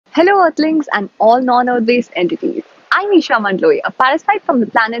Hello, Earthlings and all non-Earth based entities. I'm Isha, a parasite from the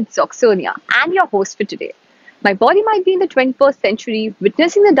planet Zoxonia, and your host for today. My body might be in the 21st century,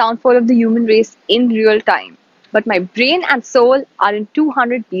 witnessing the downfall of the human race in real time, but my brain and soul are in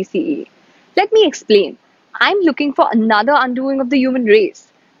 200 BCE. Let me explain. I'm looking for another undoing of the human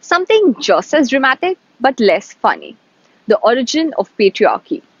race, something just as dramatic but less funny. The origin of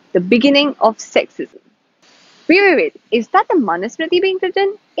patriarchy, the beginning of sexism. Wait. Is that the Manusmriti being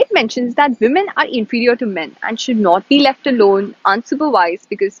written? It mentions that women are inferior to men and should not be left alone, unsupervised,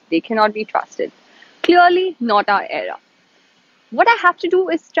 because they cannot be trusted. Clearly, not our era. What I have to do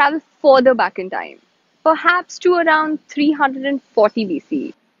is travel further back in time, perhaps to around 340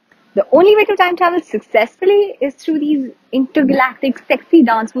 BCE. The only way to time travel successfully is through these intergalactic sexy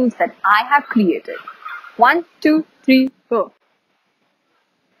dance moves that I have created. One, two, three, four.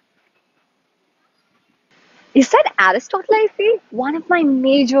 Is that Aristotle I see? One of my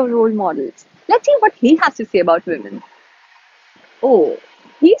major role models. Let's see what he has to say about women. Oh,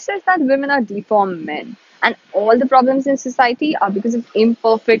 he says that women are deformed men, and all the problems in society are because of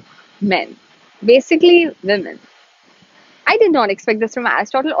imperfect men. Basically, women. I did not expect this from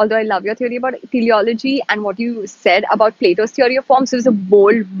Aristotle, although I love your theory about teleology and what you said about Plato's theory of forms. It was a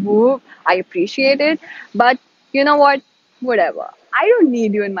bold move. I appreciate it. But you know what? Whatever. I don't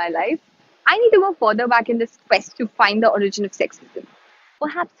need you in my life. I need to go further back in this quest to find the origin of sexism.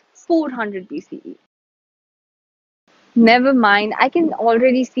 Perhaps 400 BCE. Never mind, I can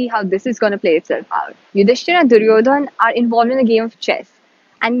already see how this is going to play itself out. Yudhishthira and Duryodhan are involved in a game of chess,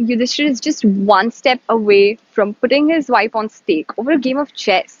 and Yudhishthira is just one step away from putting his wife on stake over a game of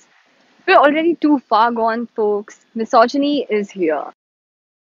chess. We're already too far gone, folks. Misogyny is here.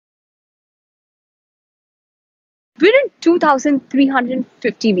 We're in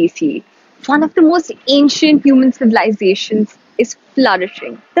 2350 BC. One of the most ancient human civilizations is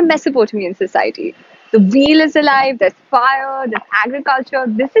flourishing, the Mesopotamian society. The wheel is alive, there's fire, there's agriculture.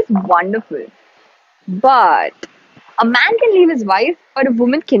 This is wonderful. But a man can leave his wife, but a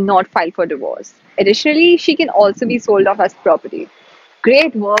woman cannot file for divorce. Additionally, she can also be sold off as property.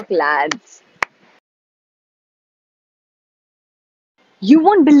 Great work, lads. You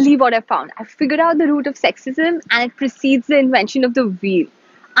won't believe what I found. I figured out the root of sexism and it precedes the invention of the wheel.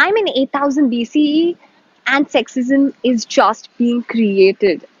 I'm in 8000 BCE and sexism is just being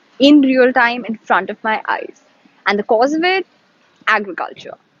created in real time in front of my eyes. And the cause of it?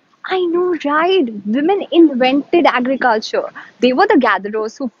 Agriculture. I know, right? Women invented agriculture. They were the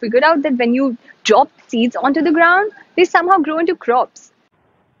gatherers who figured out that when you drop seeds onto the ground, they somehow grow into crops.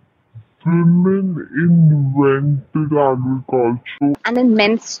 Women invented agriculture. And then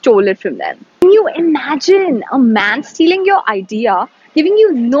men stole it from them. Can you imagine a man stealing your idea, giving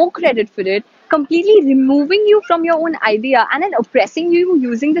you no credit for it, completely removing you from your own idea, and then oppressing you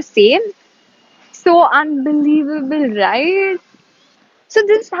using the same? So unbelievable, right? So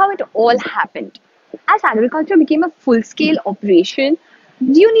this is how it all happened. As agriculture became a full-scale operation,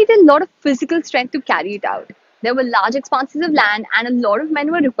 you needed a lot of physical strength to carry it out. There were large expanses of land and a lot of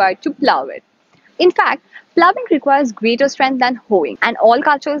men were required to plow it. In fact, plowing requires greater strength than hoeing, and all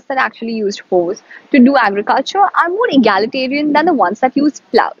cultures that actually used hoes to do agriculture are more egalitarian than the ones that use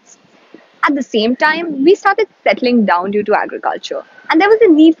plows. At the same time, we started settling down due to agriculture, and there was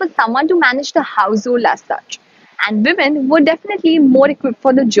a need for someone to manage the household as such. And women were definitely more equipped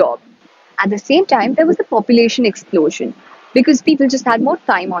for the job. At the same time, there was a population explosion because people just had more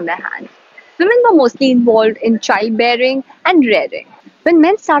time on their hands. Women were mostly involved in childbearing and rearing. When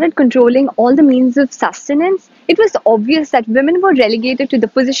men started controlling all the means of sustenance, it was obvious that women were relegated to the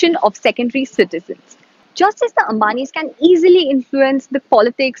position of secondary citizens. Just as the Ambanis can easily influence the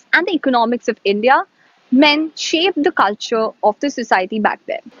politics and the economics of India, men shaped the culture of the society back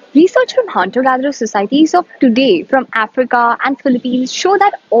then. Research from hunter-gatherer societies of today from Africa and Philippines show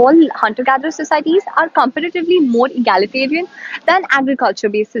that all hunter-gatherer societies are comparatively more egalitarian than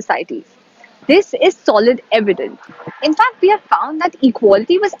agriculture-based societies. This is solid evidence. In fact, we have found that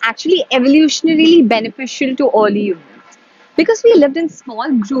equality was actually evolutionarily beneficial to early humans. Because we lived in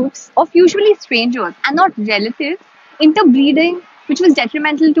small groups of usually strangers and not relatives, interbreeding, which was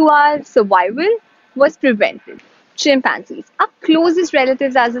detrimental to our survival, was prevented. Chimpanzees, our closest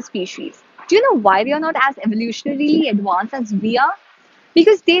relatives as a species. Do you know why they are not as evolutionarily advanced as we are?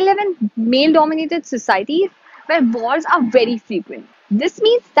 Because they live in male dominated societies where wars are very frequent. This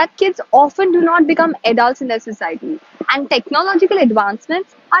means that kids often do not become adults in their society, and technological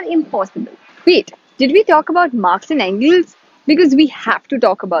advancements are impossible. Wait, did we talk about Marx and Engels? Because we have to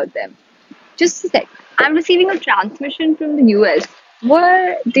talk about them. Just a sec. I'm receiving a transmission from the US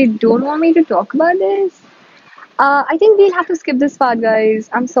where they don't want me to talk about this. I think we'll have to skip this part, guys.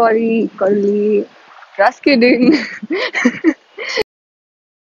 I'm sorry, Curly. Just kidding.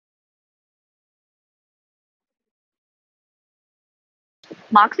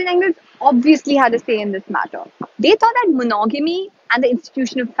 Marx and Engels obviously had a say in this matter. They thought that monogamy and the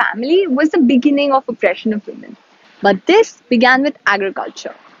institution of family was the beginning of oppression of women. But this began with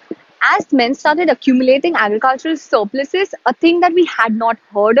agriculture. As men started accumulating agricultural surpluses, a thing that we had not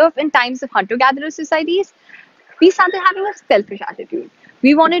heard of in times of hunter gatherer societies, we started having a selfish attitude.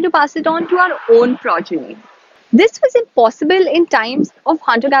 We wanted to pass it on to our own progeny. This was impossible in times of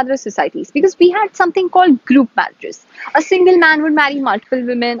hunter gatherer societies because we had something called group marriages. A single man would marry multiple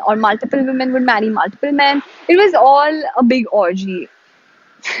women, or multiple women would marry multiple men. It was all a big orgy.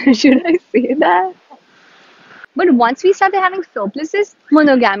 Should I say that? But once we started having surpluses,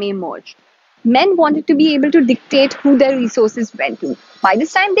 monogamy emerged. Men wanted to be able to dictate who their resources went to. By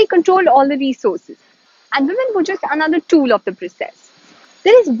this time, they controlled all the resources. And women were just another tool of the process.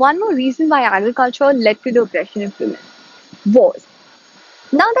 There is one more reason why agriculture led to the oppression of women: wars.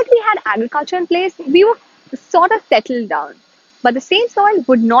 Now that we had agriculture in place, we were sort of settled down. But the same soil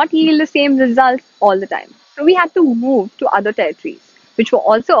would not yield the same results all the time. So we had to move to other territories, which were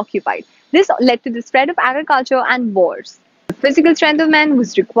also occupied. This led to the spread of agriculture and wars. The physical strength of men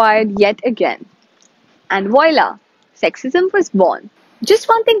was required yet again. And voila, sexism was born. Just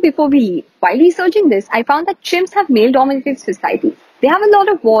one thing before we leave. While researching this, I found that chimps have male-dominated societies. They have a lot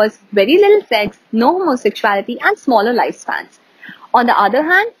of wars, very little sex, no homosexuality, and smaller lifespans. On the other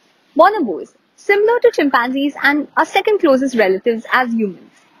hand, bonobos, similar to chimpanzees and our second closest relatives as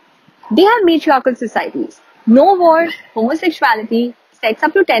humans, they have matriarchal societies. No wars, homosexuality, sex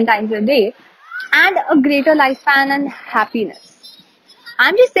up to 10 times a day, and a greater lifespan and happiness.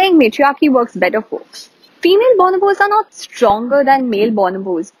 I'm just saying matriarchy works better, folks. Female bonobos are not stronger than male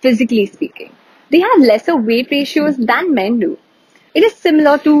bonobos, physically speaking. They have lesser weight ratios than men do. It is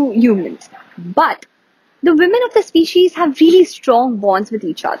similar to humans. But the women of the species have really strong bonds with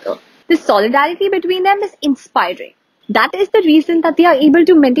each other. The solidarity between them is inspiring. That is the reason that they are able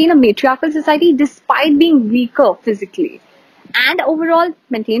to maintain a matriarchal society despite being weaker physically, and overall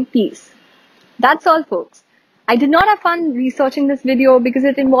maintain peace. That's all, folks. I did not have fun researching this video because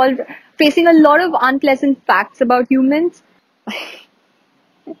it involved facing a lot of unpleasant facts about humans.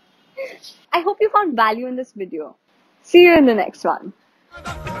 I hope you found value in this video. See you in the next one.